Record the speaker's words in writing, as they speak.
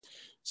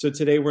So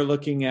today we're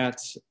looking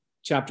at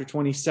chapter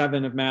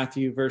 27 of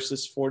Matthew,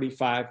 verses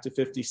 45 to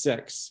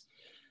 56.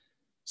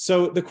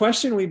 So the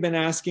question we've been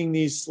asking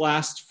these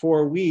last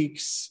 4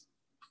 weeks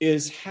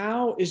is,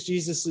 how is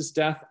Jesus'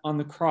 death on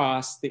the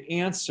cross the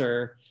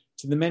answer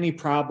to the many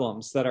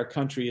problems that our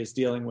country is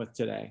dealing with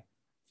today?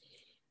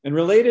 And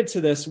related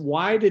to this,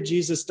 why did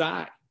Jesus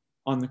die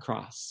on the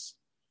cross?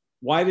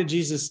 Why did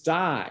Jesus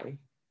die?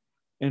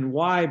 And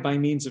why by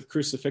means of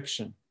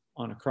crucifixion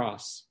on a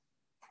cross?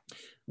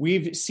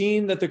 We've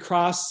seen that the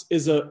cross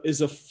is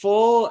a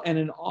full and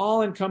an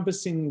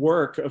all-encompassing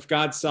work of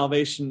God's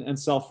salvation and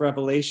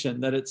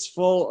self-revelation, that it's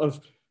full of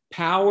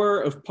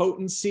power, of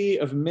potency,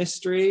 of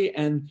mystery.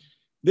 And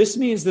this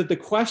means that the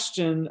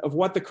question of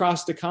what the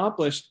cross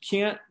accomplished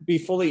can't be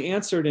fully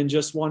answered in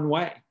just one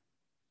way.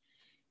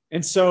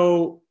 And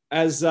so,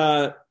 as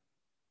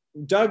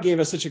Doug gave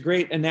us such a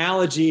great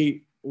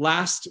analogy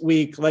last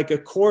week, like a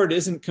chord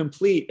isn't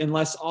complete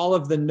unless all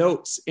of the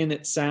notes in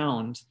it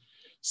sound.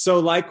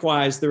 So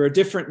likewise, there are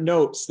different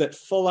notes that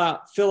fill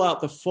out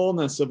the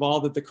fullness of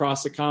all that the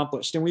cross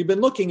accomplished. And we've been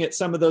looking at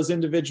some of those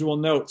individual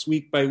notes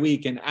week by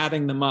week and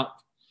adding them up.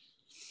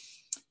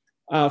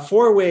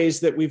 4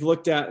 ways that we've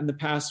looked at in the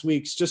past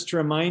weeks. Just to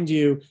remind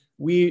you,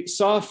 we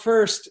saw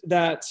first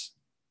that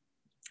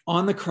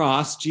on the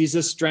cross,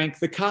 Jesus drank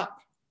the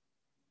cup,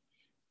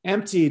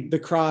 emptied the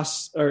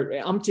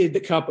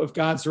cup of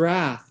God's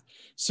wrath,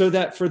 so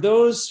that for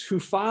those who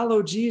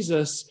follow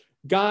Jesus,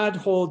 God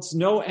holds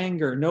no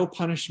anger, no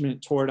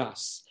punishment toward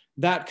us.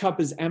 That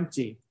cup is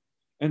empty,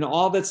 and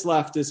all that's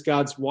left is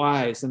God's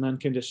wise and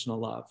unconditional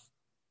love.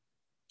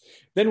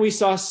 Then we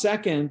saw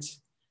second,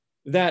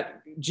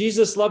 that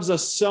Jesus loves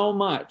us so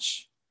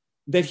much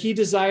that he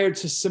desired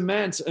to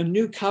cement a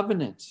new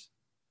covenant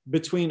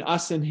between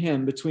us and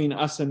him, between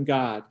us and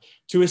God,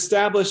 to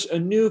establish a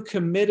new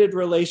committed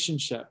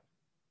relationship.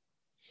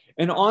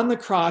 And on the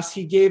cross,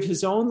 he gave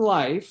his own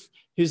life,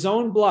 his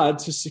own blood,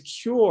 to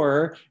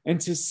secure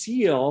and to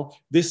seal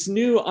this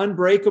new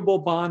unbreakable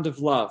bond of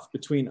love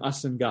between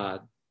us and God.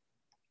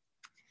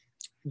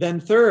 Then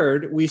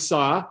third, we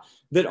saw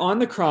that on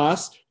the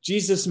cross,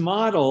 Jesus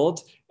modeled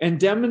and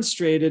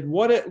demonstrated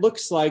what it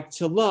looks like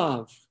to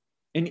love,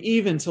 and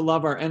even to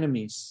love our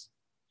enemies.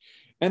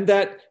 And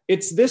that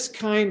it's this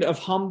kind of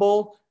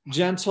humble,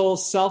 gentle,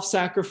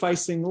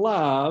 self-sacrificing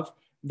love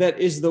that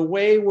is the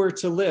way we're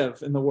to live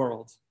in the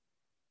world.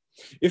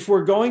 If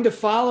we're going to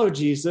follow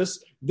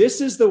Jesus, this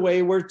is the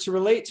way we're to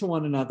relate to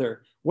one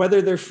another,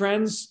 whether they're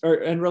friends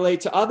and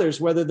relate to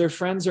others, whether they're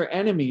friends or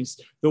enemies.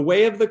 The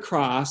way of the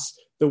cross,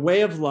 the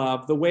way of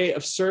love, the way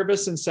of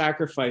service and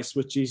sacrifice,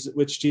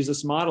 which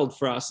Jesus modeled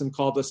for us and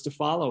called us to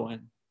follow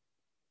in.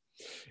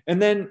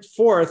 And then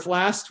fourth,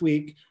 last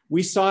week,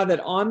 we saw that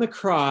on the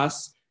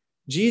cross,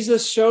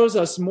 Jesus shows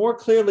us more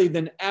clearly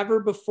than ever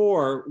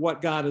before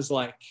what God is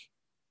like.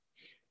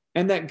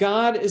 And that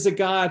God is a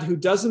God who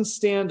doesn't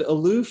stand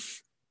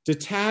aloof,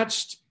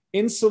 detached,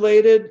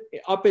 insulated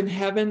up in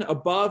heaven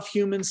above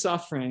human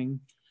suffering,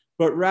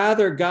 but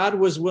rather God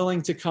was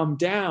willing to come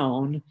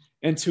down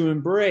and to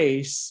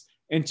embrace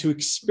and to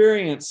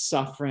experience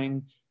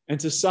suffering and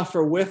to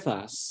suffer with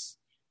us,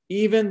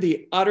 even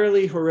the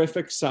utterly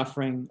horrific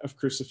suffering of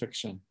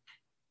crucifixion.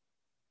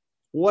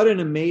 What an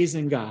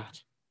amazing God.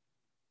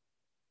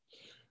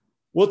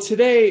 Well,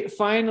 today,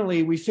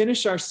 finally, we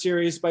finish our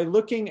series by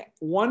looking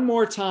one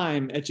more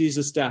time at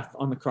Jesus' death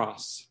on the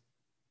cross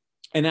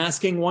and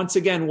asking once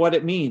again what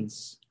it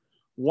means.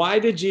 Why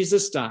did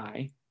Jesus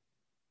die,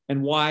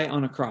 and why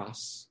on a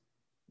cross?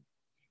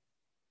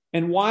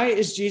 And why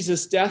is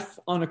Jesus' death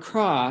on a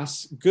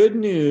cross good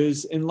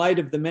news in light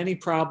of the many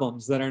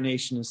problems that our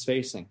nation is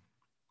facing?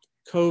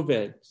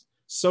 COVID,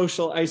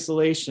 social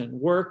isolation,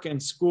 work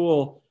and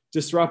school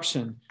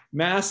disruption,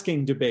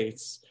 masking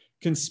debates,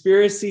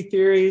 conspiracy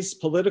theories,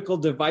 political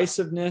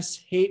divisiveness,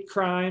 hate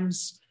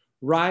crimes,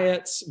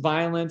 riots,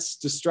 violence,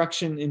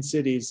 destruction in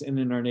cities and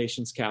in our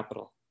nation's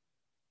capital.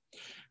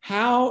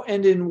 How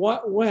and in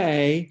what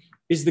way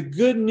is the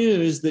good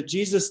news that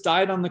Jesus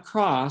died on the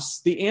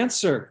cross the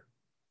answer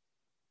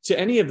to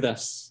any of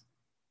this?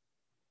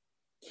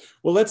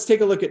 Well, let's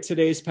take a look at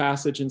today's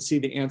passage and see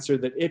the answer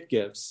that it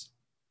gives.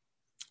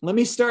 Let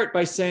me start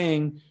by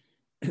saying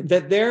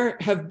that there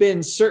have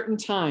been certain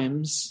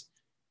times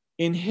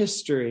in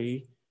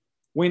history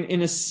when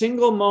in a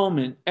single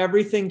moment,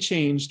 everything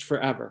changed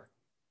forever.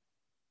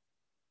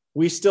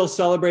 We still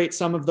celebrate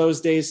some of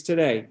those days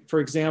today. For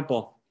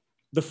example,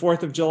 the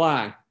 4th of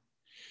July.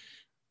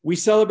 We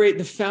celebrate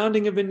the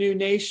founding of a new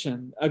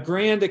nation, a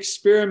grand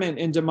experiment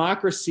in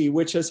democracy,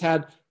 which has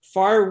had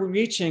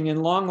far-reaching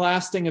and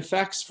long-lasting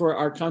effects for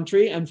our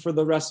country and for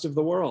the rest of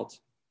the world.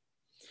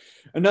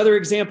 Another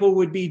example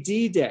would be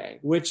D-Day,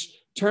 which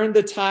turned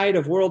the tide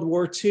of World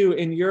War II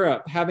in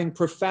Europe, having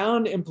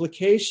profound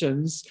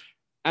implications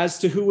as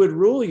to who would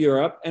rule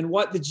Europe and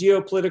what the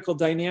geopolitical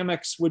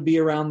dynamics would be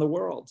around the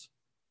world.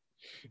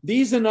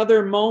 These and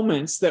other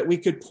moments that we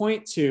could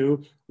point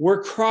to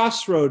were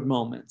crossroad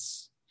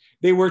moments.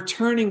 They were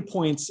turning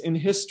points in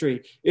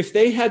history. If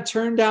they had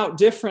turned out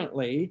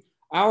differently,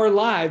 our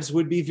lives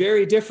would be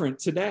very different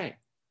today.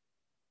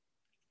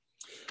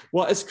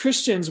 Well, as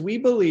Christians, we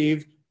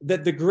believe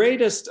that the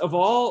greatest of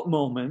all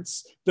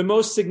moments, the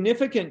most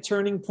significant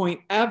turning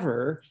point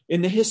ever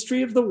in the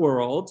history of the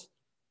world,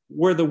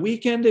 were the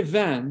weekend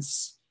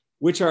events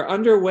which are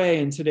underway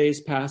in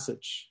today's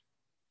passage,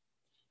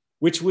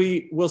 which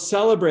we will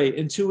celebrate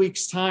in 2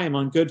 weeks' time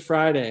on Good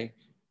Friday,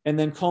 and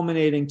then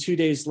culminating 2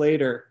 days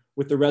later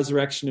with the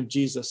resurrection of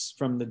Jesus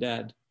from the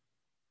dead.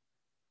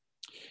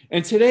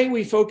 And today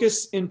we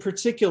focus in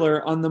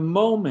particular on the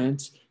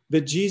moment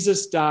that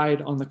Jesus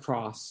died on the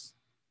cross.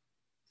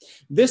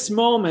 This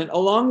moment,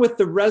 along with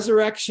the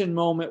resurrection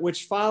moment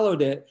which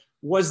followed it,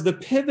 was the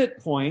pivot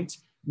point,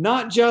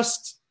 not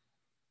just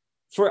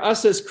for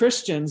us as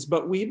Christians,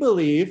 but we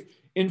believe,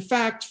 in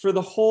fact, for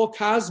the whole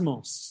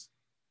cosmos.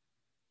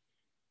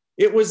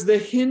 It was the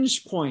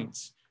hinge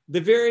point,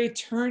 the very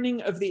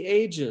turning of the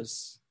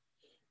ages.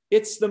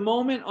 It's the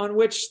moment on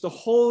which the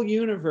whole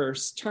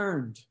universe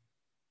turned,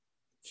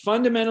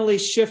 fundamentally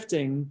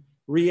shifting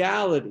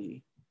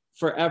reality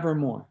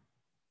forevermore.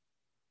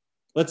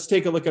 Let's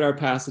take a look at our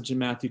passage in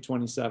Matthew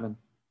 27.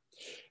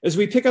 As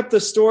we pick up the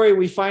story,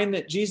 we find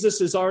that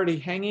Jesus is already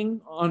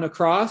hanging on a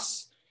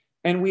cross,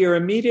 and we are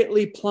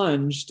immediately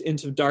plunged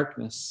into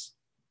darkness.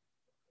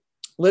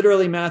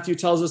 Literally, Matthew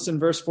tells us in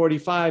verse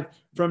 45,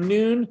 from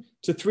noon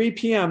to 3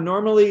 p.m.,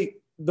 normally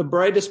the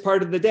brightest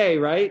part of the day,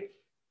 right?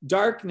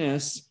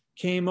 Darkness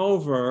came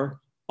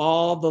over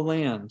all the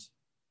land.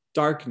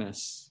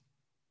 Darkness.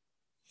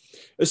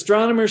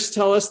 Astronomers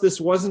tell us this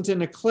wasn't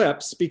an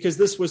eclipse because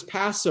this was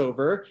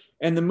Passover,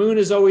 and the moon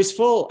is always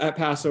full at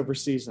Passover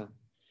season.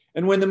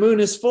 And when the moon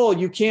is full,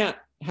 you can't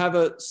have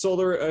a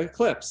solar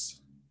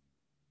eclipse.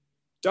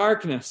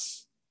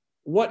 Darkness.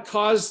 What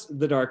caused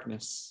the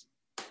darkness?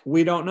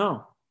 We don't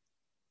know.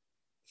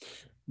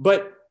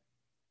 But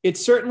it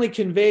certainly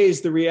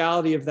conveys the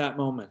reality of that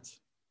moment.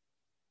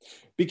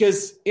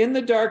 Because in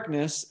the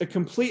darkness, a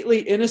completely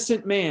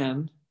innocent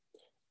man,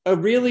 a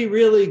really,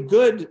 really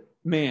good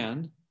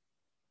man,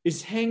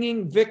 is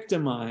hanging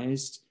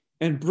victimized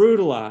and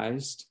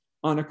brutalized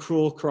on a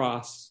cruel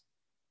cross.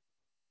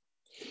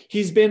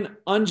 He's been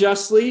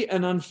unjustly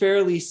and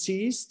unfairly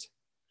seized,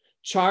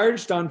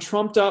 charged on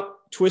trumped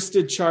up,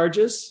 twisted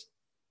charges.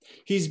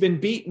 He's been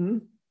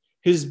beaten,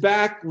 his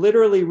back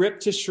literally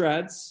ripped to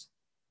shreds,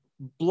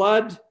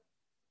 blood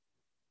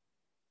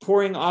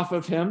pouring off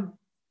of him,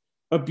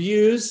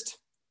 abused,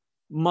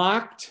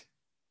 mocked,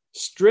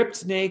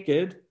 stripped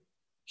naked,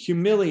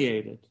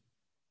 humiliated.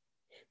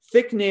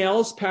 Thick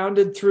nails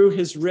pounded through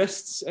his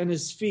wrists and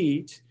his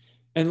feet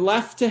and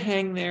left to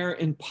hang there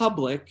in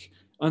public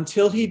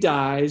until he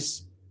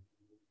dies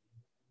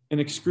an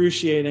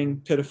excruciating,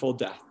 pitiful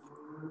death.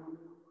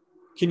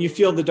 Can you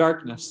feel the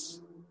darkness?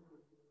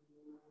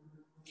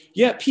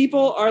 Yet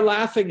people are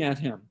laughing at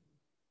him.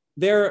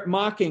 They're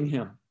mocking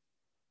him.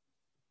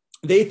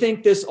 They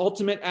think this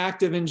ultimate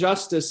act of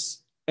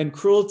injustice and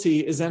cruelty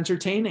is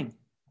entertaining.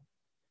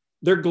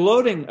 They're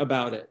gloating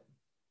about it.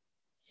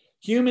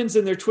 Humans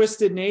in their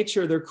twisted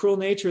nature, their cruel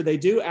nature, they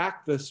do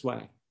act this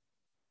way.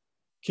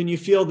 Can you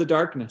feel the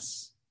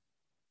darkness?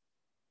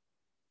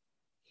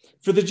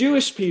 For the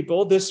Jewish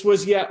people, this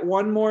was yet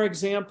one more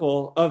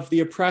example of the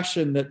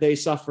oppression that they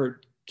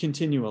suffered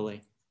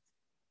continually.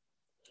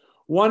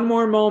 One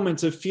more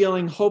moment of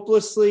feeling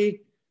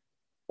hopelessly,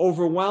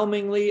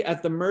 overwhelmingly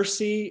at the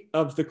mercy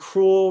of the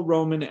cruel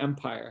Roman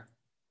Empire.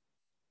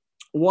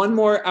 One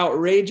more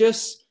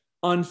outrageous,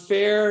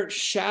 unfair,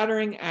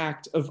 shattering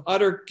act of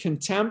utter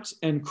contempt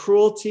and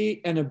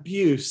cruelty and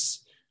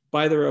abuse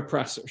by their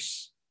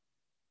oppressors.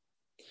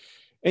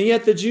 And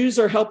yet the Jews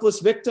are helpless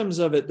victims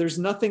of it. There's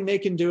nothing they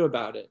can do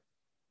about it.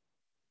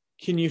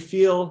 Can you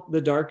feel the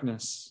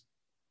darkness?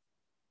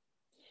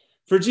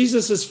 For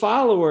Jesus'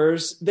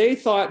 followers, they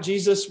thought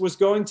Jesus was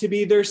going to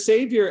be their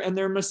Savior and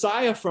their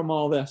Messiah from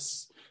all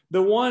this,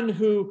 the one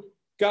who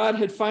God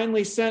had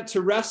finally sent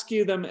to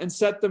rescue them and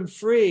set them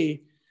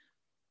free.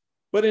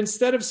 But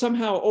instead of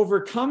somehow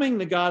overcoming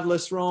the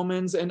godless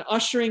Romans and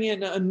ushering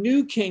in a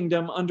new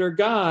kingdom under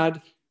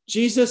God,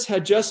 Jesus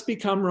had just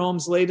become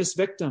Rome's latest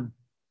victim,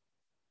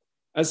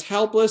 as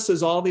helpless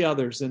as all the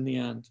others in the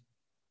end.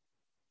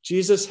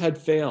 Jesus had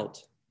failed,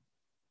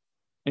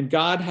 and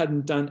God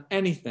hadn't done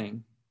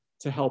anything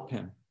to help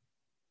him.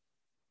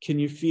 Can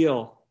you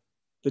feel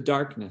the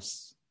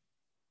darkness?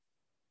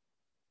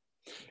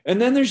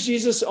 And then there's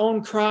Jesus'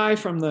 own cry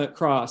from the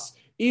cross,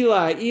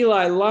 Eli,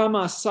 Eli,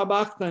 lama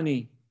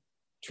sabachthani.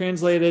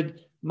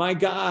 Translated, my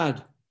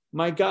God,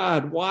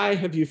 why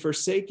have you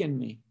forsaken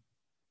me?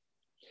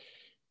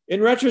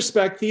 In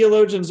retrospect,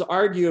 theologians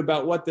argue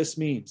about what this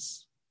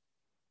means.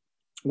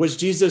 Was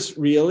Jesus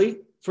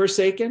really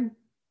forsaken?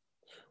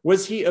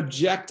 Was he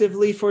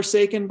objectively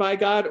forsaken by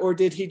God, or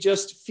did he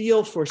just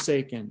feel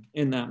forsaken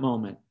in that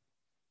moment?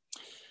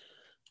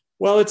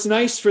 Well, it's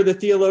nice for the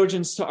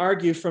theologians to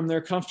argue from their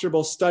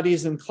comfortable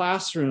studies and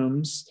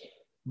classrooms,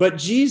 but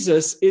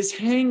Jesus is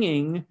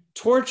hanging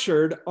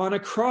tortured on a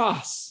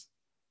cross.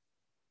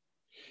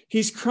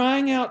 He's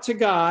crying out to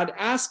God,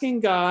 asking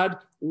God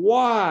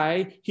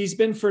why he's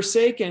been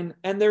forsaken,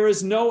 and there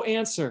is no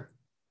answer.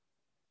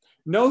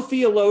 No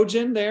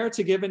theologian there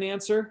to give an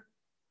answer.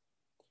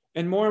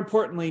 And more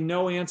importantly,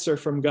 no answer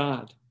from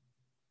God.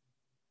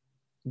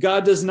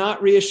 God does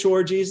not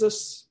reassure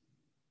Jesus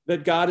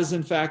that God is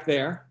in fact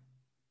there.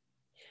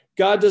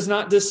 God does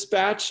not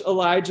dispatch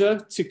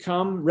Elijah to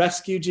come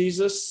rescue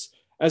Jesus,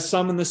 as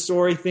some in the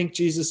story think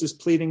Jesus is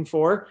pleading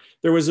for.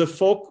 There was a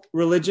folk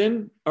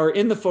religion, or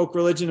in the folk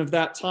religion of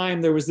that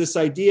time, there was this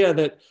idea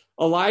that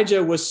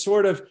Elijah was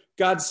sort of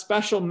God's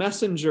special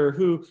messenger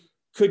who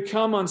could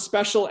come on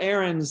special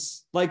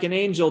errands like an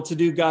angel to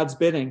do God's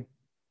bidding.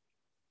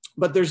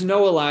 But there's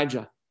no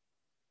Elijah.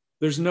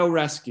 There's no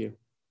rescue.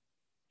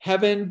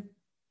 Heaven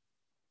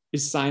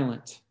is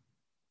silent,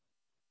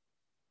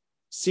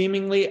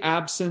 seemingly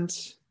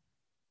absent,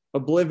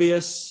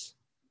 oblivious,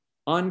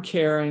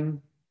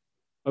 uncaring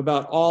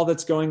about all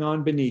that's going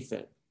on beneath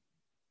it.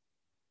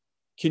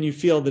 Can you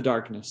feel the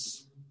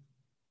darkness?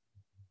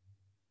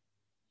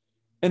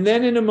 And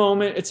then in a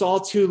moment, it's all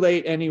too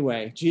late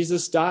anyway.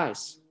 Jesus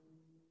dies.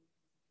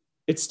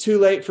 It's too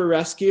late for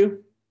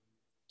rescue,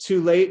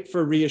 too late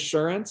for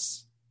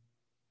reassurance,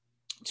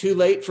 too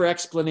late for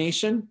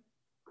explanation.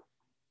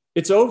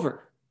 It's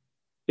over.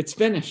 It's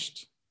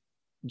finished.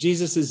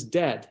 Jesus is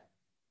dead.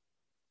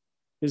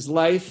 His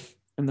life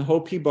and the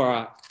hope he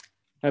brought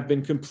have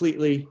been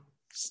completely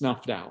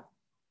snuffed out.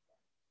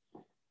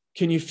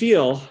 Can you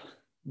feel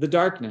the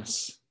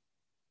darkness?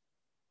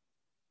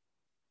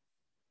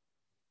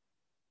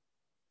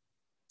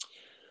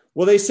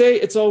 Well, they say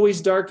it's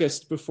always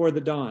darkest before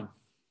the dawn.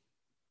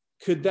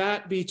 Could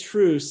that be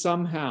true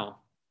somehow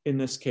in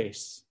this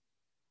case?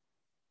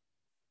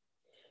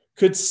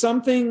 Could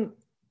something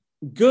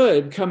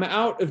good come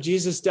out of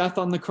Jesus' death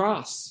on the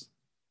cross?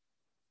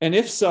 And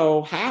if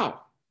so,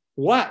 how?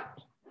 What?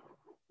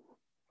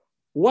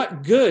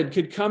 What good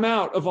could come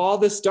out of all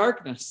this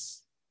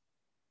darkness?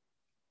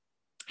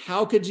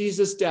 How could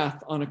Jesus'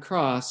 death on a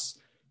cross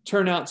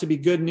turn out to be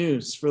good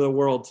news for the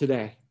world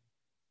today?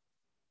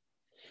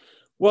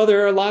 Well,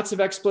 there are lots of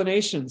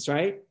explanations,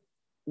 right?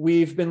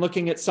 We've been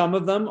looking at some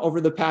of them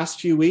over the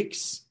past few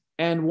weeks.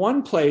 And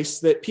one place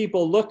that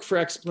people look for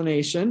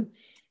explanation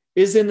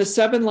is in the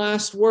 7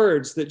 last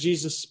words that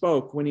Jesus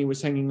spoke when he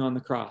was hanging on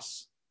the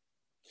cross.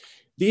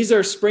 These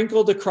are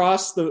sprinkled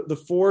across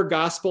the 4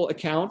 gospel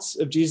accounts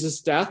of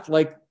Jesus' death,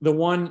 like the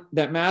one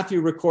that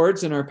Matthew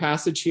records in our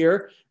passage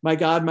here. My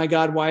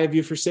God, why have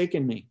you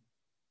forsaken me?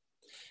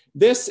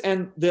 This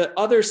and the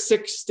other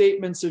 6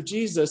 statements of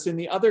Jesus in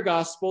the other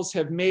gospels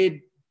have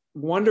made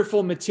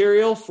wonderful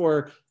material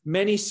for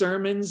many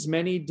sermons,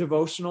 many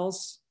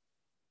devotionals.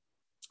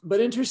 But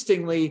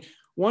interestingly,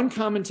 one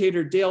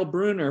commentator, Dale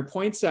Bruner,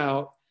 points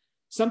out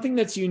something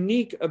that's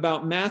unique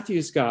about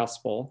Matthew's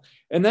gospel,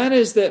 and that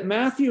is that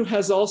Matthew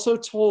has also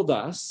told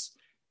us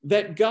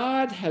that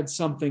God had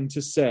something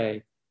to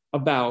say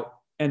about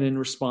and in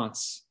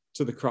response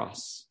to the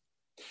cross.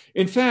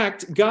 In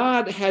fact,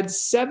 God had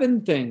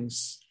 7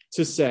 things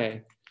to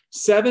say,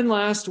 7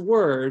 last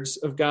words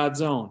of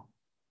God's own.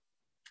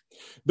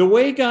 The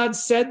way God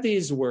said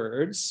these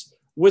words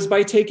was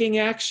by taking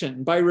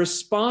action, by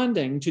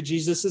responding to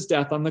Jesus'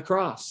 death on the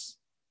cross.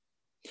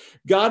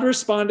 God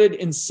responded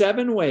in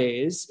 7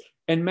 ways,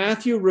 and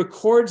Matthew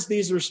records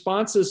these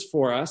responses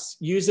for us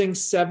using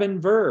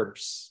 7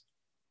 verbs.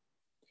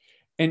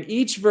 And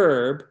each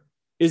verb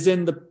is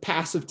in the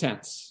passive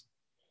tense.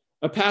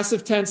 A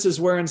passive tense is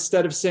where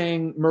instead of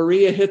saying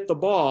Maria hit the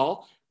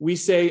ball, we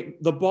say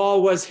the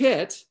ball was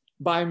hit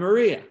by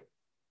Maria.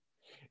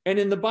 And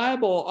in the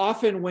Bible,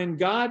 often when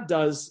God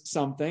does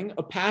something,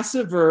 a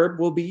passive verb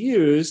will be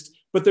used,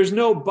 but there's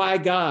no by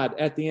God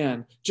at the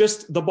end,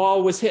 just the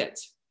ball was hit.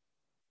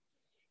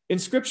 In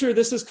Scripture,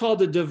 this is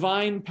called a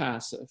divine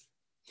passive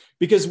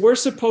because we're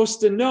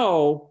supposed to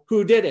know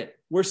who did it.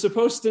 We're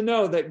supposed to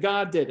know that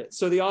God did it.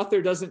 So the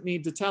author doesn't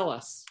need to tell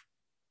us.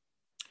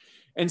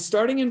 And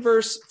starting in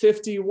verse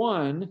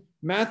 51,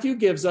 Matthew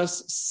gives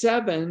us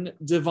 7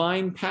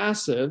 divine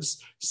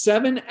passives,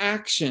 7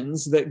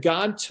 actions that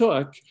God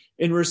took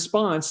in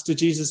response to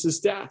Jesus'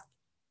 death.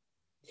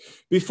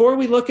 Before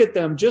we look at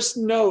them, just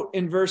note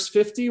in verse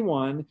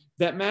 51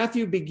 that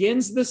Matthew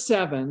begins the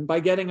 7 by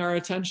getting our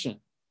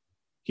attention.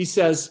 He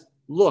says,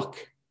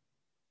 look.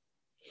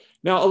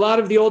 Now, a lot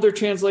of the older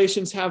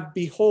translations have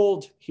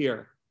behold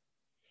here.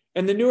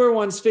 And the newer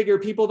ones figure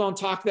people don't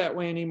talk that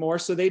way anymore,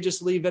 so they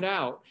just leave it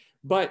out.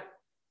 But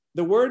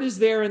the word is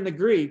there in the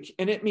Greek,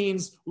 and it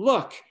means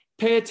look,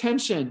 pay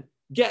attention,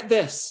 get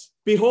this,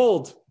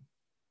 behold.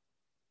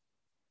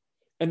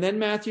 And then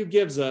Matthew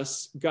gives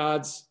us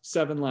God's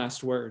 7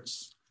 last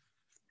words.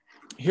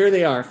 Here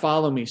they are.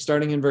 Follow me,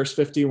 starting in verse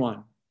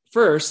 51.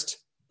 First,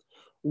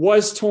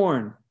 was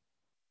torn.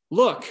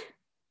 Look,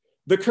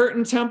 the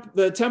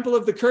temple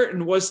of the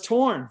curtain was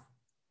torn.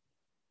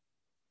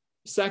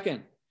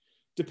 Second,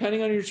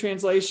 depending on your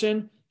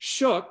translation,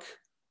 shook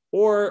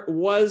or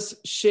was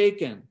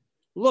shaken.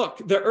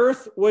 Look, the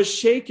earth was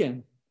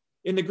shaken.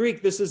 In the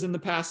Greek, this is in the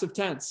passive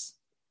tense.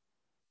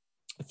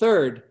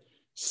 Third,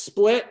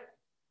 split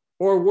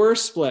or were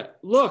split.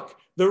 Look,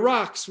 the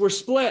rocks were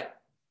split.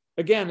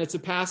 Again, it's a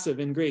passive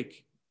in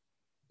Greek.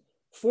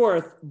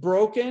 Fourth,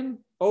 broken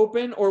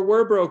open or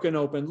were broken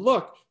open.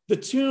 Look, the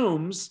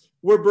tombs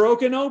were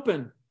broken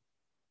open.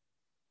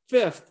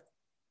 Fifth,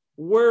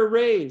 were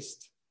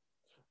raised.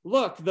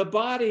 Look, the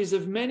bodies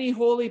of many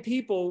holy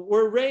people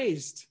were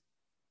raised.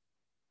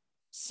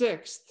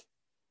 Sixth,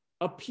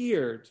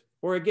 appeared,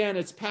 or again,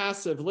 it's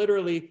passive,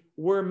 literally,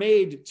 were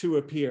made to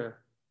appear.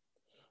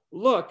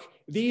 Look,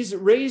 these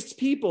raised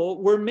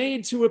people were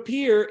made to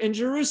appear in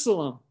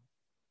Jerusalem.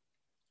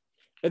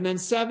 And then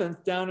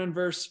seventh, down in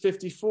verse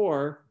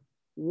 54,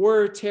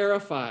 were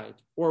terrified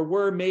or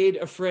were made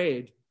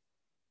afraid.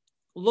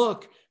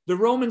 Look, the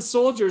Roman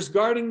soldiers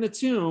guarding the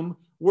tomb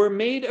were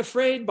made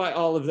afraid by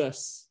all of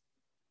this.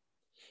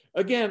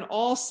 Again,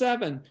 all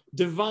seven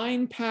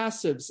divine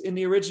passives in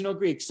the original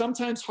Greek,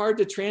 sometimes hard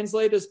to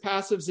translate as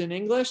passives in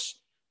English,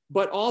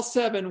 but all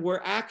seven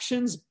were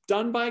actions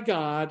done by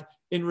God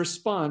in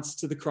response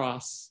to the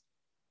cross.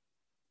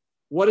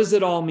 What does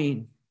it all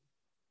mean?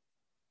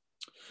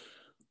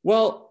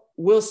 Well,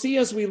 we'll see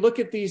as we look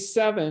at these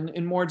seven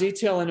in more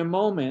detail in a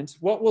moment.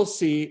 What we'll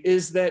see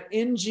is that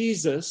in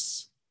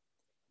Jesus,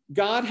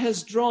 God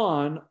has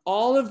drawn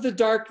all of the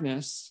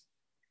darkness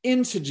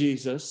into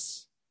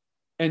Jesus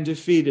and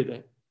defeated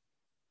it.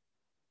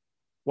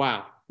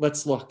 Wow,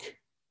 let's look.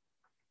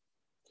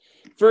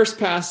 First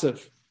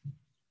passive,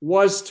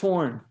 was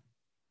torn.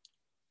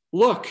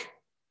 Look,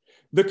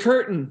 the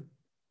curtain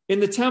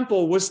in the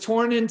temple was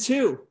torn in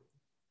two.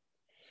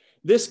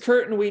 This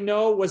curtain we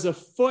know was a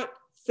foot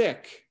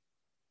thick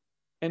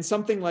and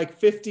something like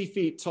 50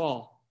 feet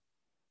tall.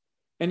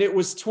 And it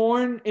was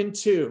torn in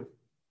two,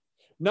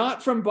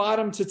 not from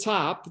bottom to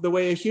top, the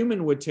way a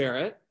human would tear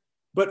it,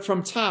 but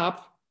from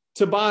top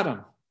to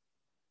bottom.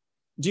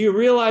 Do you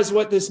realize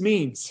what this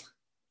means?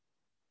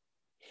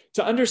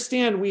 To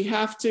understand, we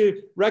have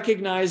to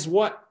recognize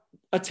what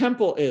a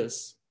temple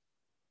is.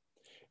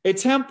 A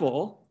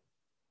temple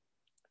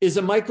is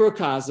a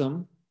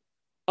microcosm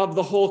of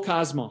the whole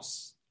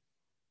cosmos.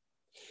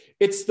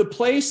 It's the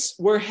place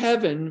where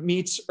heaven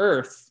meets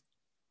earth.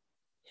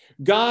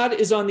 God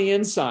is on the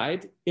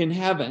inside in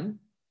heaven,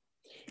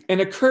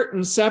 and a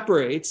curtain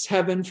separates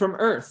heaven from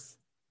earth.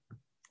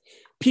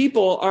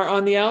 People are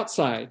on the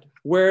outside,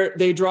 where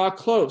they draw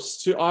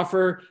close to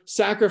offer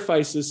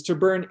sacrifices, to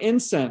burn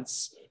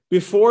incense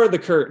before the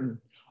curtain,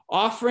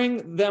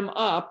 offering them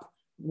up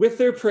with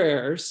their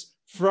prayers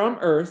from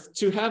earth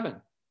to heaven.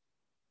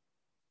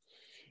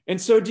 And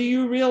so do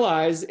you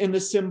realize in the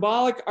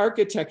symbolic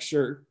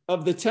architecture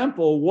of the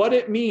temple what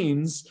it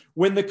means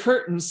when the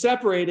curtain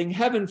separating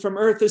heaven from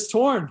earth is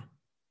torn?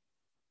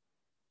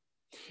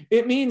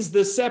 It means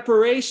the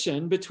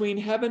separation between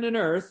heaven and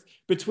earth,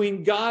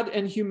 between God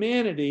and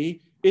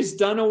humanity, is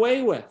done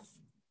away with.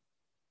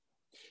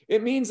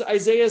 It means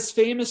Isaiah's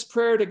famous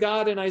prayer to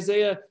God in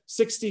Isaiah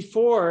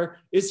 64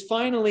 is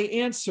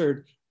finally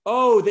answered.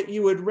 Oh, that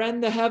you would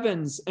rend the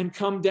heavens and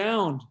come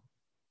down.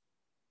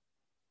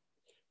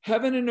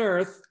 Heaven and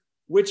earth,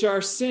 which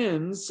are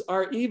sins,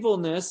 our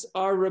evilness,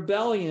 our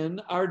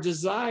rebellion, our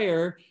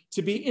desire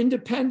to be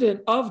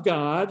independent of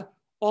God,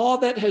 all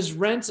that has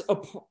rent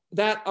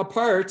that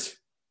apart,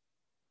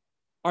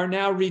 are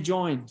now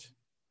rejoined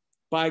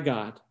by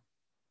God.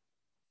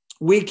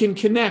 We can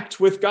connect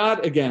with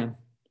God again.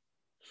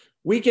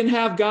 We can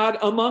have God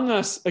among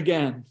us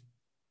again.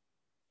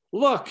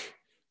 Look,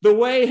 the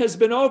way has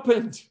been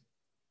opened.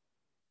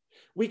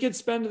 We could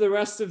spend the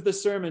rest of the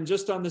sermon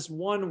just on this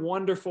one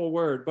wonderful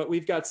word, but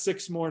we've got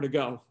 6 more to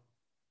go.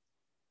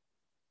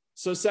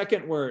 So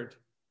second word.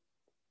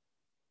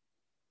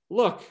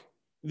 Look,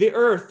 the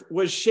earth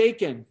was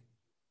shaken.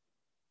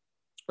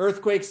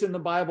 Earthquakes in the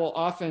Bible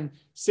often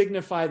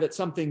signify that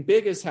something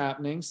big is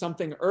happening,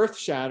 something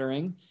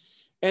earth-shattering.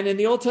 And in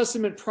the Old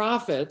Testament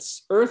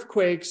prophets,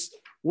 earthquakes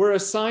were a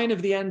sign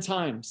of the end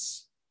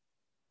times,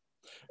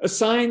 a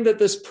sign that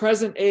this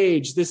present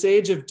age, this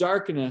age of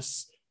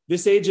darkness,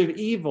 this age of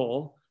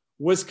evil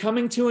was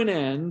coming to an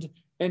end,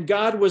 and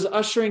God was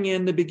ushering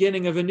in the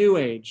beginning of a new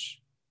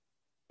age,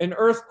 an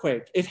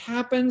earthquake. It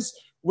happens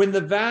when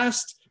the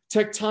vast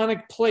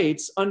tectonic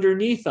plates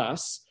underneath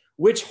us,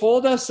 which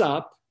hold us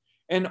up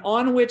and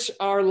on which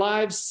our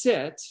lives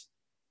sit,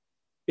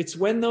 it's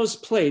when those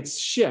plates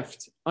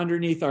shift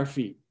underneath our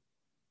feet.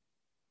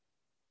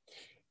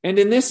 And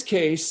in this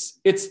case,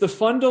 it's the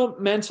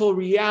fundamental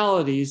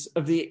realities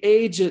of the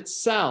age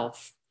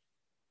itself.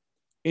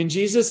 In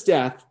Jesus'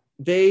 death,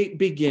 they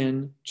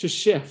begin to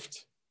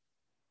shift.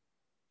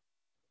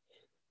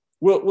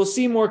 We'll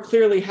see more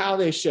clearly how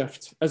they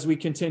shift as we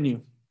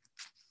continue.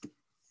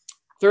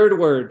 Third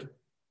word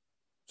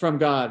from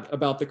God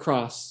about the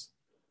cross.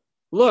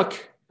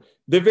 Look,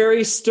 the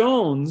very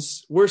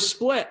stones were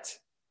split.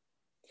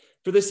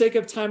 For the sake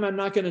of time, I'm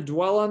not going to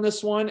dwell on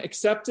this one,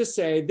 except to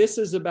say this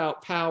is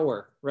about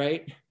power,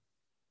 right?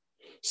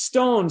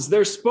 Stones,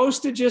 they're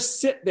supposed to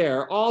just sit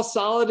there, all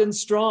solid and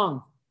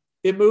strong,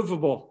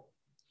 immovable.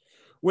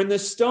 When the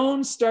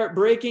stones start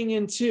breaking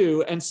in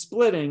two and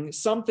splitting,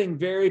 something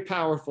very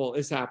powerful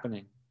is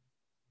happening.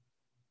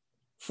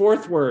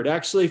 Fourth word,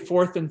 actually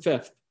fourth and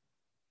fifth.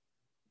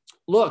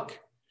 Look,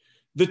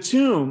 the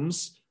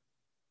tombs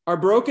are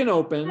broken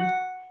open,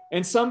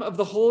 and some of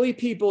the holy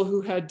people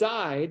who had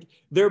died,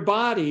 their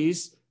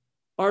bodies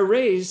are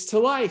raised to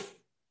life.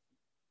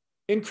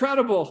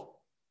 Incredible.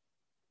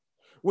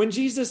 When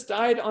Jesus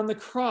died on the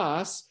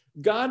cross,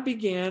 God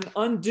began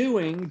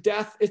undoing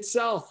death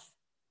itself.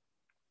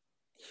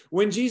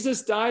 When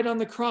Jesus died on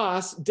the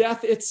cross,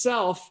 death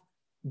itself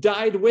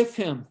died with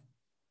him.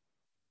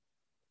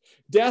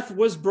 Death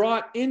was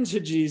brought into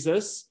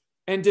Jesus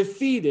and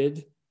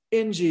defeated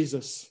in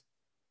Jesus.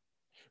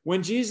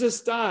 When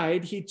Jesus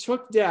died, he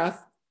took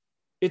death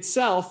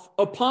itself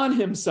upon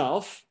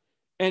himself,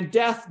 and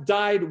death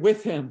died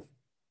with him.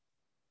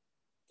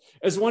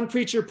 As one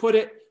preacher put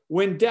it,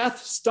 when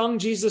death stung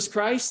Jesus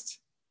Christ,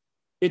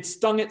 it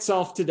stung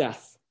itself to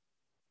death.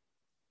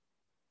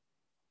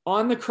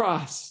 On the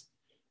cross,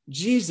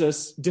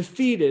 Jesus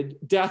defeated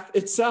death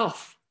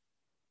itself.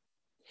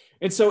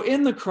 And so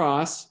in the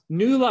cross,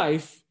 new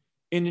life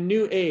in a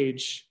new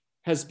age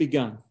has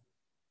begun.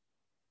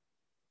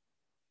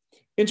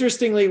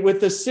 Interestingly, with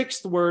the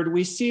sixth word,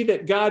 we see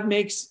that God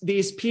makes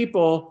these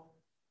people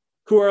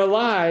who are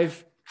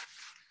alive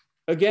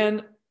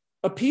again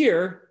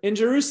appear in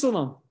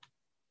Jerusalem.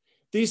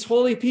 These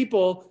holy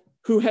people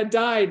who had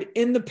died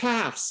in the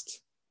past.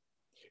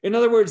 In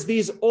other words,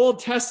 these Old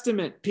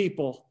Testament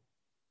people.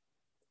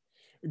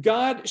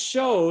 God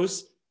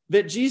shows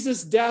that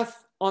Jesus'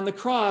 death on the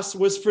cross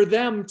was for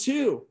them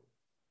too.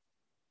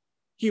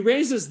 He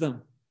raises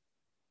them.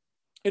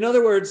 In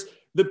other words,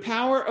 the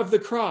power of the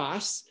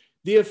cross,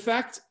 the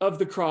effect of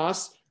the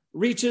cross,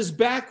 reaches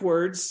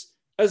backwards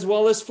as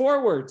well as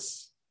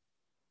forwards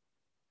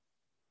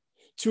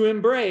to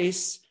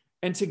embrace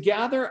and to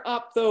gather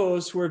up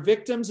those who are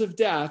victims of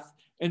death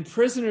and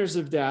prisoners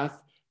of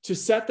death, to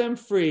set them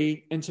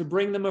free and to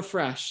bring them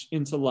afresh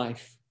into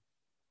life.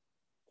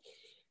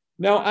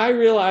 Now, I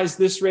realize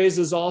this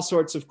raises all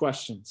sorts of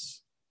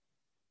questions.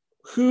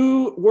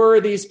 Who were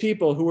these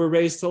people who were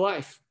raised to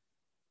life?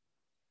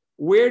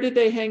 Where did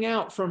they hang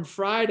out from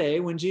Friday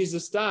when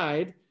Jesus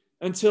died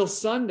until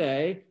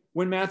Sunday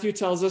when Matthew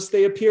tells us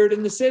they appeared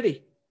in the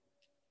city?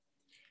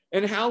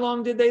 And how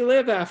long did they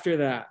live after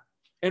that?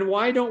 And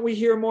why don't we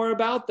hear more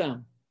about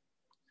them?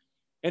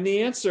 And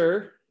the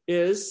answer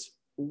is,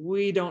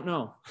 we don't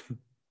know.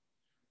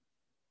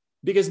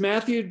 Because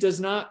Matthew does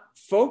not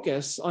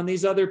focus on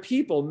these other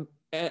people,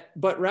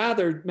 but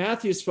rather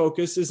Matthew's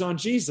focus is on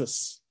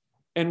Jesus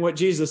and what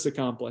Jesus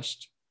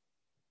accomplished.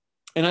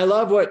 And I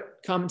love what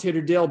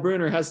commentator Dale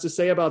Bruner has to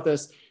say about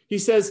this. He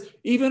says,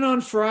 even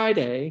on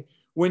Friday,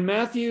 when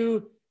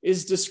Matthew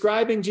is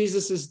describing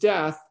Jesus'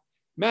 death,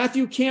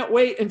 Matthew can't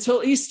wait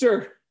until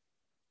Easter.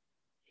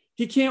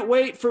 He can't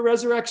wait for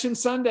Resurrection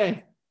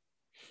Sunday.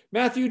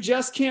 Matthew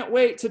just can't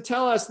wait to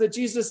tell us that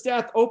Jesus'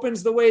 death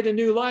opens the way to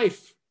new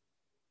life.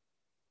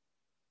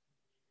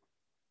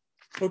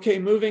 Okay,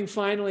 moving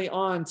finally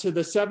on to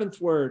the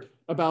seventh word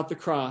about the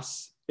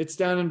cross. It's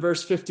down in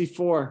verse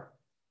 54.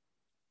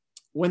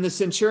 When the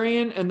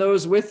centurion and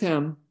those with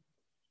him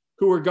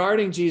who were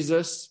guarding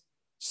Jesus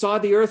saw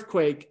the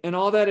earthquake and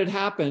all that had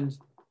happened,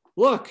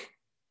 look,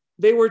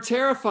 they were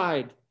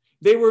terrified.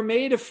 They were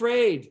made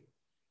afraid.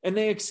 And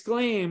they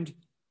exclaimed,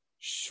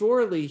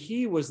 surely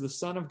he was the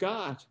Son of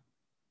God.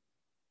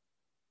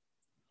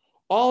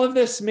 All of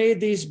this made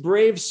these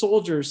brave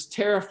soldiers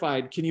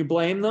terrified. Can you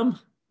blame them?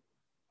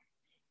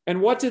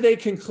 And what do they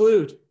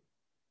conclude?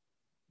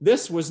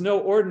 This was no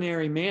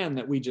ordinary man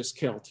that we just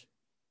killed.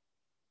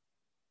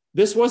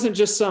 This wasn't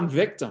just some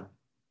victim.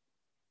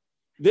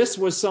 This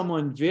was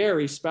someone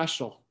very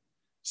special,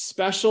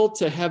 special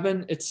to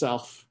heaven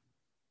itself.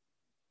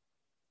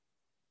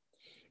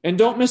 And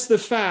don't miss the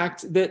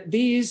fact that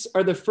these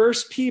are the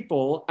first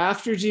people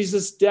after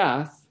Jesus'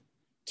 death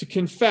to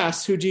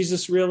confess who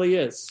Jesus really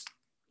is,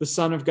 the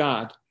Son of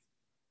God.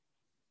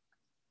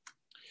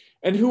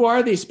 And who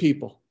are these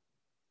people?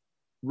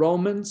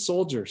 Roman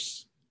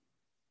soldiers,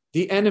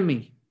 the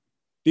enemy,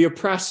 the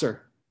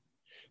oppressor,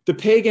 the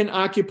pagan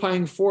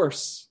occupying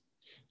force,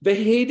 the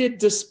hated,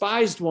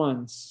 despised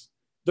ones,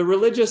 the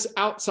religious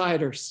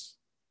outsiders.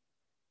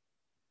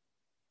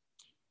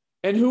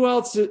 And who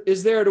else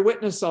is there to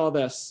witness all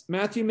this?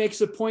 Matthew makes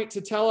a point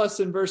to tell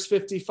us in verse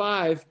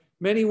 55,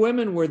 many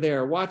women were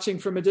there watching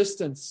from a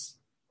distance.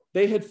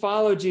 They had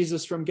followed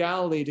Jesus from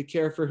Galilee to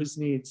care for his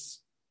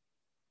needs.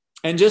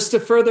 And just to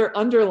further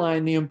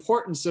underline the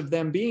importance of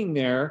them being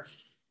there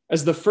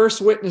as the first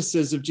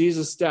witnesses of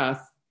Jesus'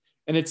 death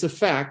and its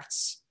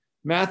effects,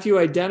 Matthew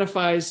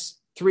identifies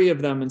three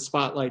of them and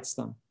spotlights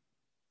them.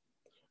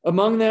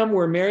 Among them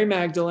were Mary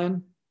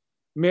Magdalene,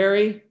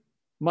 Mary,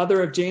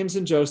 mother of James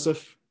and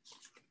Joseph,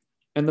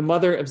 and the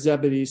mother of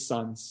Zebedee's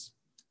sons.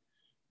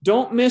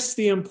 Don't miss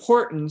the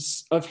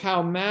importance of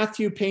how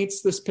Matthew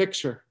paints this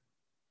picture.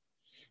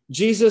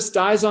 Jesus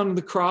dies on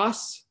the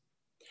cross.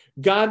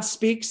 God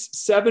speaks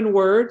 7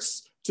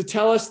 words to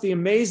tell us the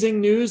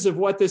amazing news of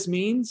what this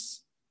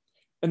means.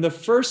 And the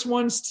first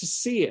ones to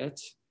see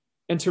it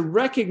and to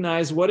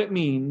recognize what it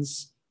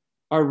means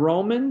are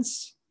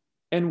Romans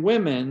and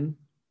women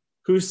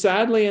who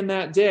sadly in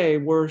that day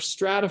were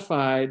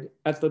stratified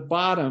at the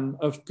bottom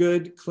of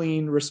good,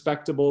 clean,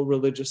 respectable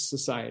religious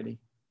society.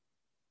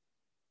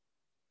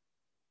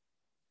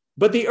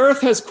 But the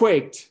earth has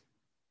quaked.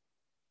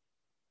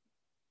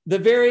 The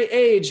very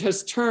age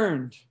has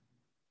turned.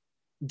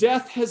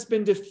 Death has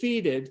been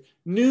defeated.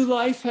 New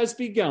life has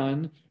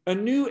begun. A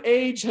new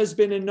age has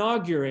been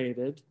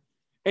inaugurated.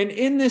 And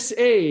in this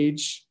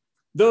age,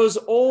 those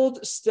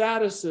old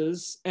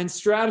statuses and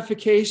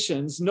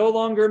stratifications no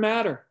longer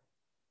matter.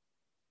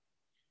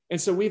 And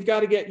so we've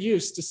got to get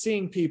used to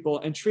seeing people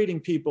and treating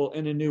people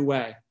in a new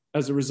way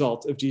as a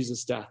result of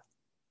Jesus' death.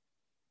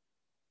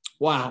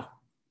 Wow.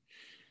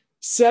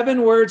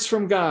 7 words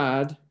from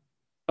God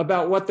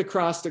about what the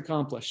cross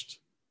accomplished.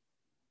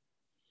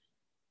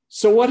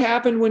 So what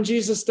happened when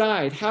Jesus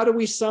died? How do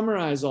we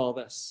summarize all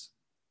this?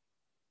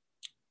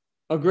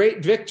 A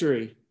great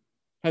victory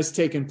has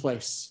taken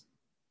place.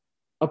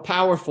 A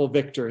powerful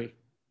victory.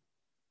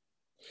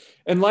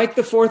 And like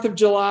the 4th of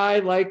July,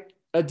 like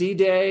a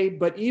D-Day,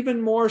 but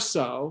even more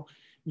so,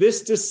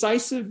 this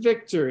decisive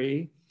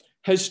victory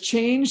has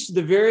changed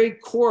the very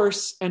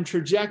course and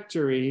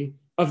trajectory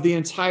of the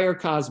entire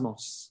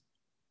cosmos.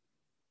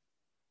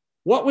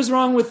 What was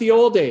wrong with the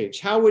old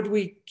age? How would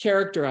we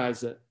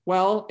characterize it?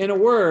 Well, in a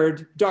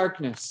word,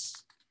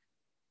 darkness.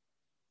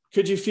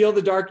 Could you feel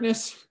the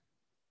darkness?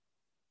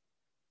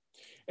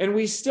 And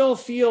we still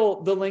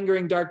feel the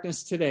lingering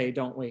darkness today,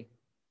 don't we?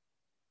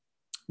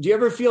 Do you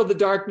ever feel the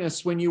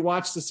darkness when you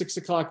watch the 6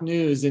 o'clock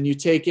news and you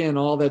take in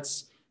all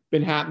that's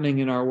been happening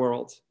in our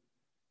world?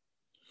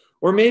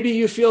 Or maybe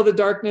you feel the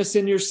darkness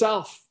in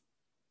yourself,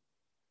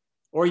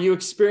 or you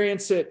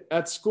experience it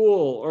at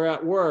school or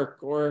at work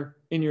or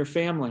in your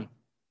family.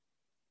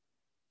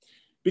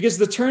 Because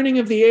the turning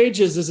of the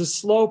ages is a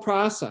slow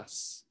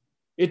process.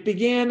 It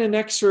began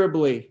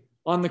inexorably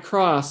on the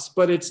cross,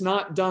 but it's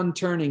not done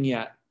turning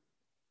yet.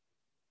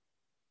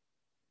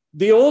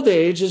 The old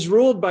age is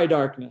ruled by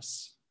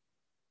darkness.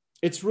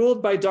 It's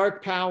ruled by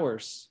dark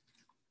powers.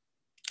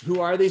 Who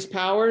are these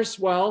powers?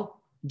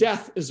 Well,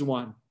 death is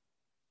one.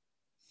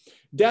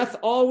 Death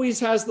always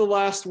has the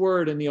last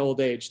word in the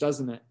old age,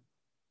 doesn't it?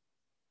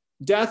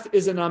 Death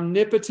is an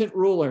omnipotent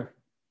ruler.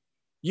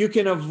 You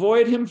can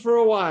avoid him for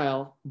a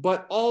while,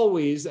 but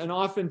always and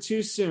often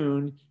too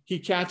soon, he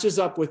catches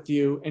up with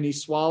you and he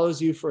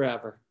swallows you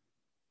forever.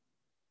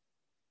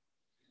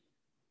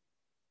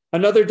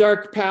 Another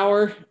dark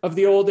power of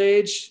the old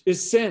age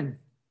is sin.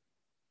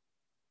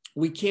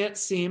 We can't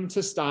seem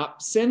to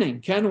stop sinning,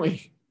 can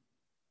we?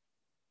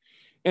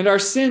 And our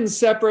sins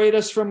separate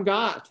us from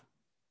God.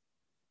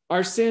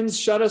 Our sins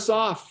shut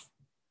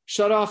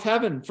off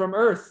heaven from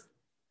earth.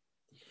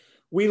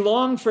 We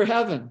long for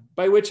heaven,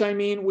 by which I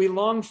mean we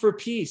long for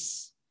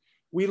peace.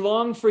 We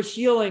long for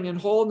healing and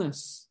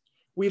wholeness.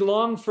 We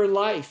long for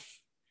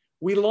life.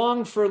 We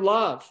long for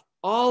love,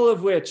 all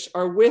of which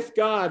are with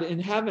God in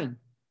heaven.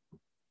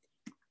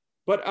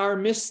 But our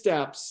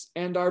missteps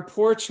and our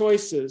poor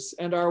choices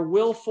and our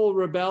willful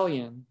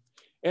rebellion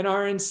and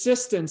our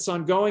insistence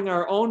on going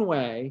our own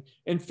way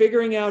and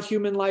figuring out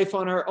human life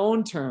on our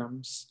own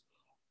terms,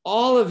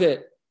 all of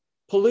it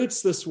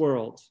pollutes this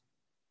world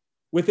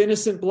with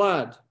innocent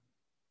blood,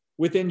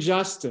 with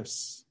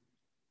injustice,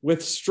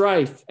 with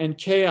strife and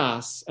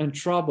chaos and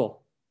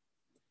trouble,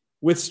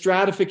 with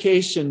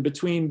stratification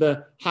between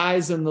the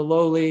highs and the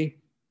lowly,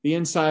 the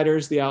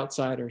insiders, the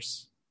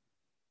outsiders.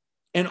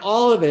 And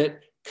all of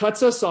it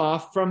cuts us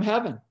off from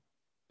heaven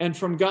and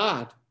from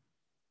God,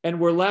 and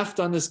we're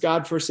left on this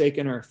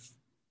God-forsaken earth.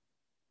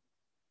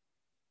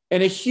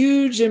 And a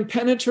huge,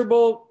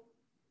 impenetrable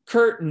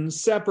curtain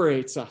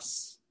separates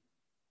us.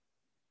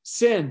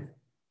 Sin,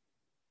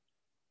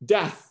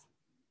 death,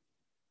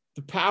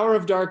 the power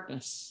of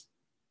darkness,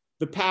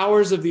 the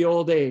powers of the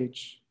old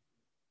age.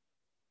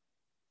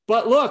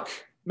 But look,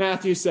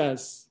 Matthew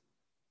says,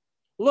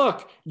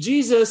 look,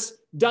 Jesus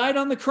died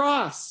on the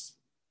cross.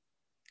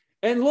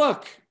 And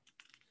look,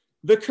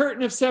 the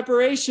curtain of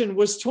separation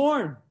was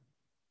torn.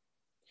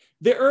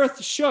 The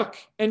earth shook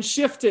and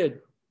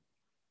shifted.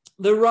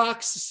 The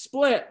rocks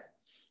split.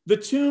 The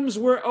tombs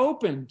were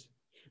opened.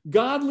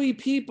 Godly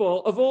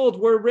people of old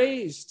were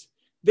raised.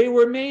 They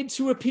were made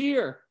to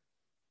appear.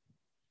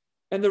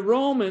 And the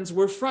Romans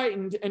were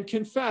frightened and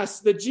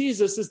confessed that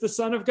Jesus is the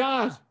Son of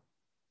God.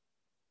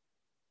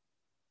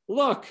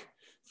 Look,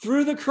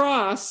 through the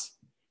cross,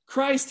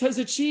 Christ has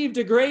achieved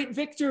a great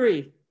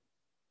victory.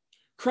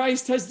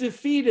 Christ has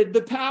defeated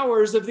the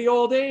powers of the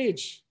old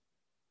age.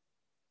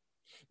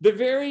 The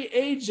very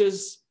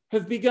ages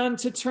have begun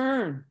to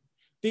turn.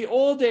 The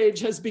old age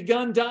has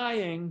begun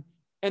dying,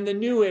 and the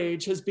new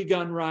age has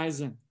begun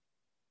rising.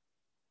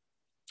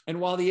 And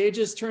while the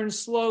ages turn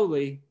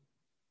slowly,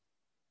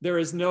 there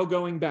is no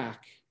going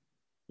back.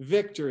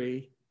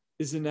 Victory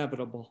is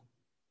inevitable.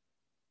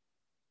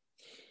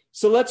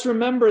 So let's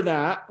remember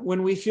that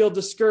when we feel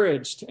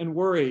discouraged and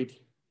worried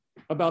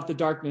about the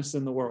darkness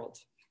in the world.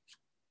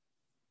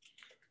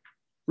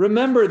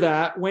 Remember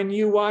that when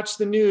you watch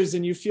the news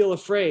and you feel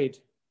afraid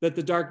that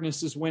the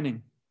darkness is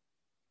winning.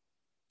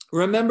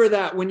 Remember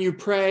that when you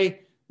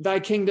pray thy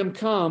kingdom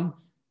come,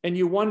 and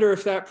you wonder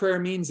if that prayer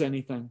means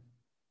anything.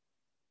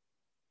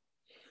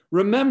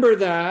 Remember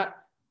that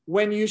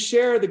when you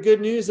share the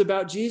good news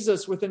about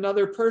Jesus with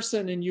another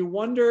person and you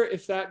wonder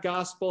if that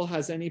gospel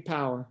has any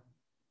power.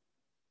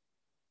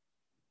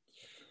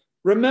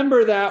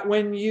 Remember that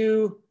when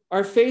you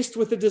are faced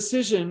with a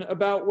decision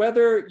about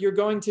whether you're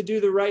going to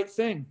do the right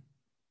thing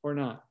or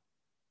not.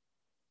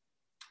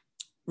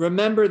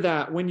 Remember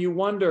that when you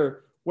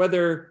wonder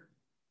whether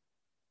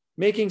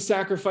making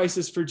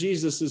sacrifices for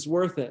Jesus is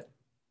worth it,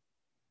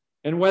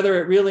 and whether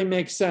it really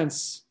makes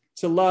sense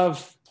to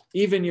love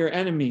even your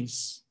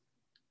enemies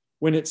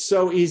when it's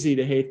so easy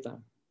to hate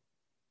them.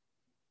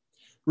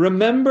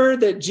 Remember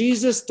that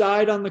Jesus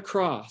died on the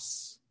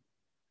cross.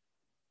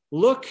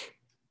 Look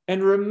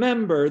and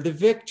remember the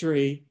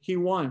victory he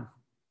won.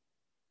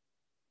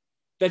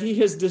 That he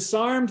has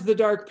disarmed the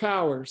dark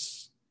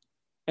powers,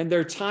 and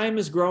their time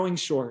is growing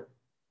short.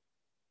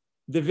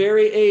 The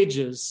very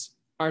ages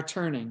are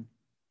turning,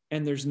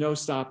 and there's no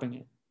stopping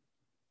it.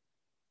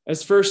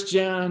 As 1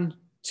 John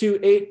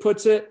 2:8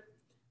 puts it,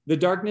 the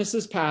darkness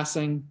is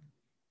passing,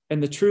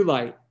 and the true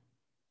light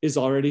is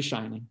already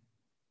shining.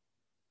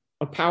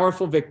 A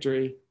powerful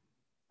victory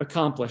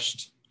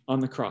accomplished on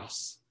the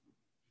cross.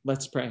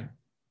 Let's pray.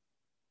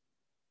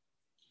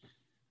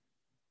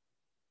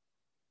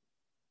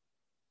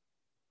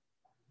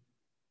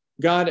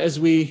 God, as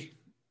we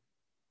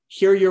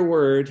hear your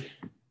word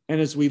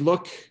and as we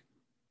look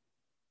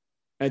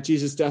at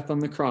Jesus' death on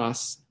the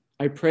cross,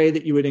 I pray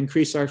that you would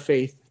increase our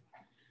faith,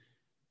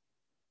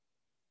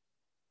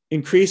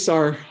 increase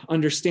our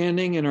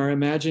understanding and our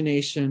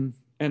imagination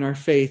and our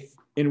faith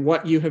in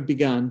what you have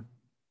begun,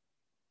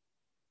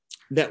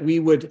 that we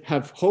would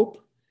have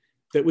hope,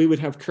 that we would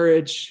have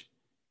courage,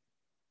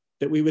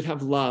 that we would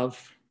have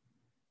love,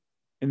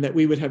 and that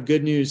we would have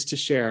good news to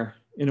share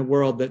in a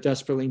world that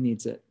desperately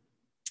needs it.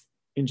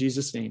 In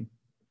Jesus' name,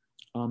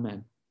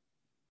 amen.